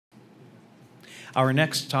Our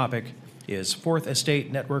next topic is Fourth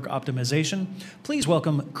Estate Network Optimization. Please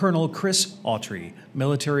welcome Colonel Chris Autrey,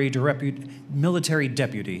 Military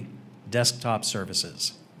Deputy, Desktop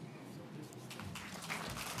Services.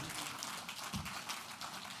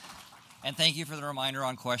 And thank you for the reminder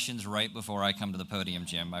on questions right before I come to the podium,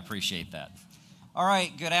 Jim. I appreciate that. All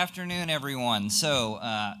right, good afternoon, everyone. So,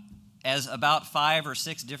 as about 5 or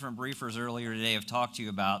 6 different briefers earlier today have talked to you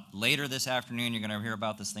about, later this afternoon you're going to hear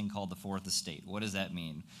about this thing called the Fourth Estate. What does that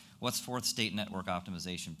mean? What's Fourth Estate Network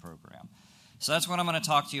Optimization Program? So that's what I'm going to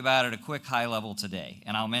talk to you about at a quick high level today.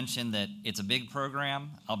 And I'll mention that it's a big program.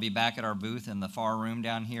 I'll be back at our booth in the far room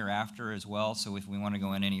down here after as well, so if we want to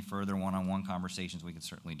go in any further one-on-one conversations, we can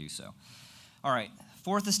certainly do so. All right,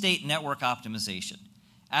 Fourth Estate Network Optimization.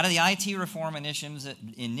 Out of the IT reform initiatives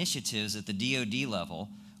at the DoD level,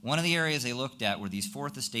 one of the areas they looked at were these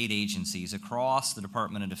Fourth Estate agencies across the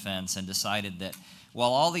Department of Defense, and decided that while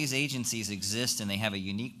all these agencies exist and they have a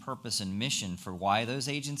unique purpose and mission for why those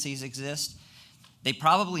agencies exist, they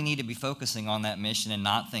probably need to be focusing on that mission and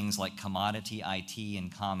not things like commodity IT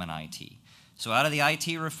and common IT. So out of the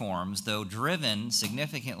IT reforms, though driven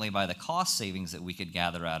significantly by the cost savings that we could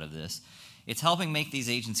gather out of this, it's helping make these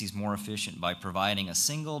agencies more efficient by providing a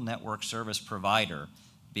single network service provider,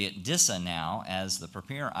 be it DISA now as the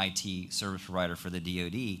premier IT service provider for the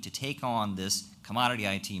DoD, to take on this commodity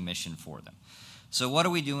IT mission for them. So what are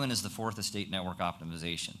we doing as the Fourth Estate Network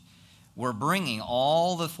Optimization? We're bringing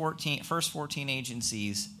all the first 14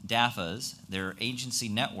 agencies, DAFAs, their agency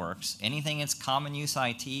networks, anything that's common use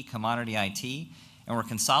IT, commodity IT, and we're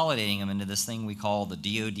consolidating them into this thing we call the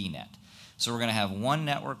DoD net. So we're going to have one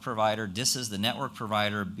network provider. DISA is the network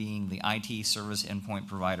provider, being the IT service endpoint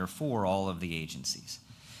provider for all of the agencies.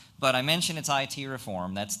 But I mentioned it's IT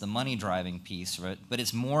reform. That's the money-driving piece, right? But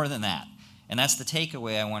it's more than that. And that's the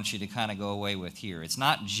takeaway I want you to kind of go away with here. It's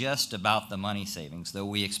not just about the money savings, though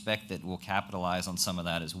we expect that we'll capitalize on some of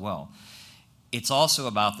that as well. It's also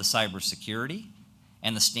about the cybersecurity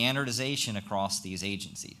and the standardization across these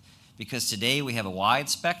agencies. Because today we have a wide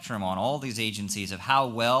spectrum on all these agencies of how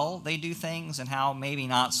well they do things and how maybe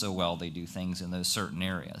not so well they do things in those certain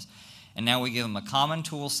areas. And now we give them a common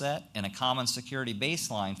tool set and a common security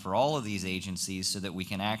baseline for all of these agencies so that we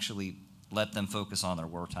can actually let them focus on their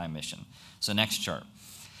wartime mission. So next chart.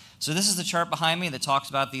 So this is the chart behind me that talks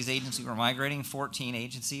about these agencies we're migrating, 14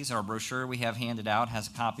 agencies. Our brochure we have handed out has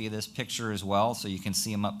a copy of this picture as well, so you can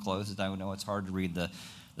see them up close. I know it's hard to read the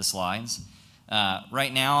slides.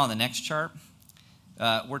 Right now on the next chart,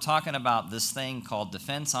 we're talking about this thing called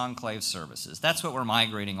Defense Enclave Services. That's what we're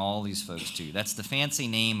migrating all these folks to. That's the fancy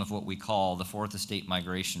name of what we call the Fourth Estate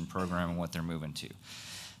Migration Program and what they're moving to.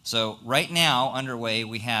 So right now, underway,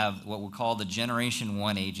 we have what we call the Generation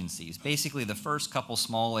 1 agencies, basically the first couple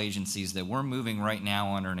small agencies that we're moving right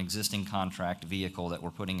now under an existing contract vehicle that we're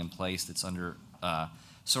putting in place that's under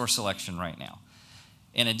source selection right now.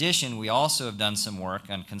 In addition, we also have done some work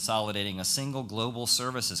on consolidating a single global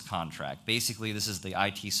services contract. Basically, this is the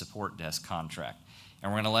IT support desk contract.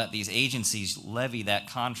 And we're going to let these agencies levy that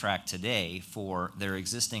contract today for their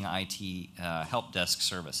existing IT help desk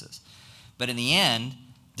services. But in the end,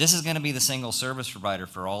 this is going to be the single service provider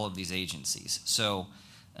for all of these agencies. So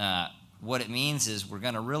what it means is we're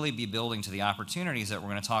going to really be building to the opportunities that we're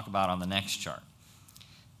going to talk about on the next chart.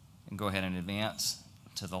 And go ahead and advance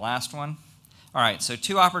to the last one. All right, so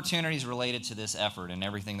 2 opportunities related to this effort and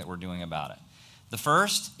everything that we're doing about it. The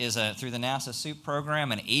first is through the NASA SOUP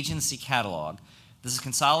program, an agency catalog. This is a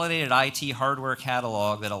consolidated IT hardware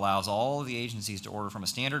catalog that allows all of the agencies to order from a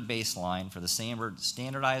standard baseline for the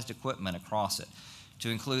standardized equipment across it, to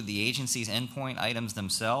include the agency's endpoint items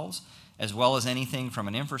themselves, as well as anything from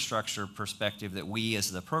an infrastructure perspective that we as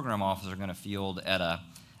the program office are going to field at a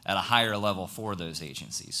higher level for those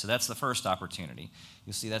agencies. So that's the first opportunity.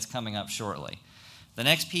 You'll see that's coming up shortly. The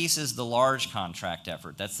next piece is the large contract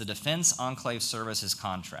effort. That's the Defense Enclave Services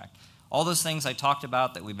contract. All those things I talked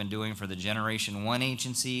about that we've been doing for the Generation 1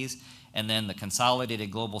 agencies and then the Consolidated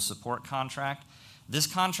Global Support contract, this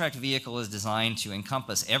contract vehicle is designed to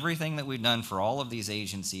encompass everything that we've done for all of these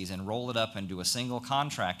agencies and roll it up into a single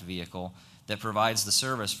contract vehicle that provides the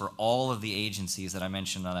service for all of the agencies that I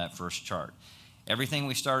mentioned on that first chart. Everything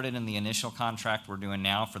we started in the initial contract we're doing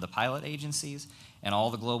now for the pilot agencies and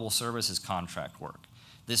all the global services contract work.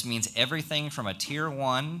 This means everything from a Tier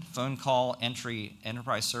 1 phone call entry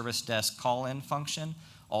enterprise service desk call-in function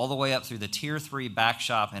all the way up through the Tier 3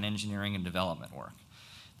 backshop and engineering and development work.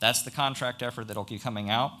 That's the contract effort that'll keep coming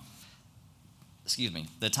out. Excuse me.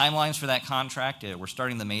 The timelines for that contract, we're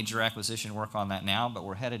starting the major acquisition work on that now, but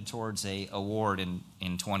we're headed towards an award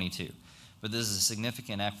in 22. But this is a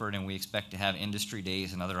significant effort, and we expect to have industry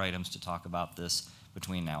days and other items to talk about this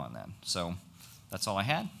between now and then. So that's all I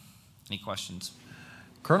had. Any questions?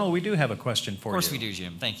 Colonel, we do have a question for you. Of course we do,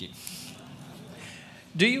 Jim. Thank you.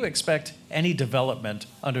 Do you expect any development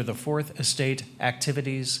under the Fourth Estate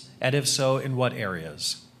activities, and if so, in what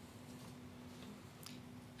areas?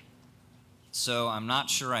 So I'm not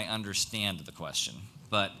sure I understand the question,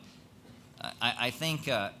 but I think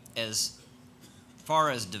as far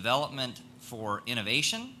as development for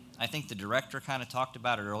innovation, I think the director kind of talked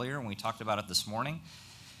about it earlier, and we talked about it this morning.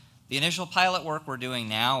 The initial pilot work we're doing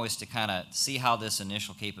now is to kind of see how this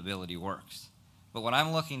initial capability works. But what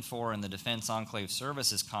I'm looking for in the Defense Enclave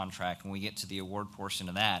Services contract, when we get to the award portion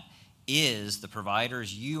of that, is the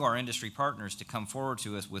providers, you, our industry partners, to come forward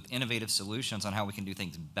to us with innovative solutions on how we can do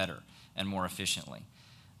things better and more efficiently.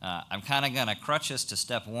 I'm kind of going to crutch us to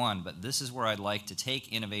step one, but this is where I'd like to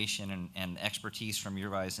take innovation and expertise from you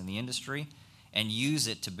guys in the industry and use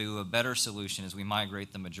it to do a better solution as we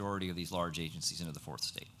migrate the majority of these large agencies into the Fourth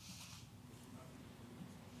Estate.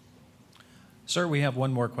 Sir, we have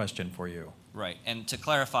one more question for you. Right, and to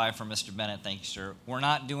clarify for Mr. Bennett, thank you, sir, we're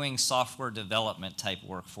not doing software development type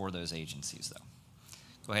work for those agencies, though.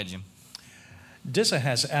 Go ahead, Jim. DISA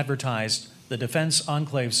has advertised the Defense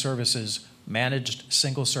Enclave Services Managed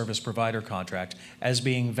Single Service Provider contract as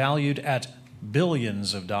being valued at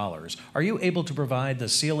billions of dollars. Are you able to provide the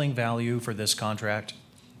ceiling value for this contract?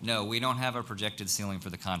 No, we don't have a projected ceiling for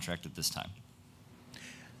the contract at this time.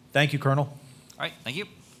 Thank you, Colonel. All right, thank you.